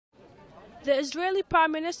The Israeli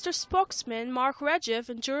Prime Minister's spokesman, Mark Regev,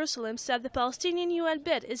 in Jerusalem said the Palestinian UN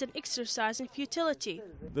bid is an exercise in futility.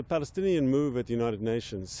 The Palestinian move at the United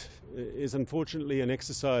Nations is unfortunately an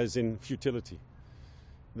exercise in futility.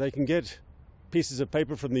 They can get pieces of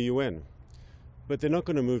paper from the UN, but they're not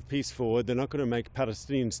going to move peace forward. They're not going to make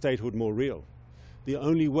Palestinian statehood more real. The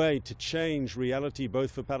only way to change reality both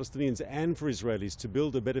for Palestinians and for Israelis to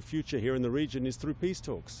build a better future here in the region is through peace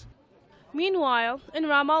talks. Meanwhile, in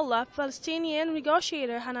Ramallah, Palestinian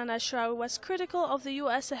negotiator Hanan Ashrawi was critical of the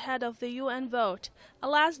U.S. ahead of the UN vote, a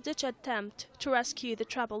last-ditch attempt to rescue the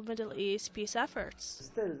troubled Middle East peace efforts.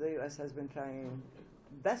 Still, the U.S. has been trying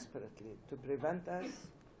desperately to prevent us,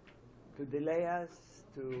 to delay us,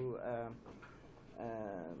 to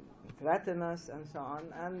threaten us, and so on.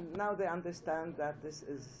 And now they understand that this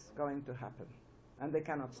is going to happen, and they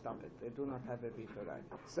cannot stop it. They do not have a veto right.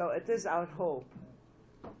 So it is our hope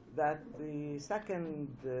that the second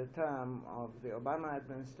term of the Obama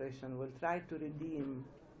administration will try to redeem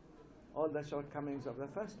all the shortcomings of the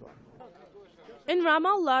first one. In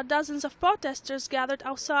Ramallah, dozens of protesters gathered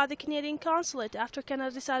outside the Canadian consulate after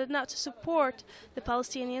Canada decided not to support the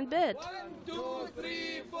Palestinian bid. 1, 2,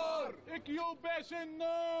 3, 4. Occupation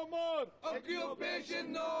no more!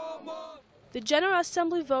 Occupation no more! The General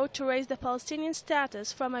Assembly vote to raise the Palestinian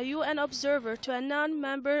status from a UN observer to a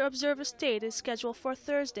non-member observer state is scheduled for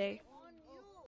Thursday.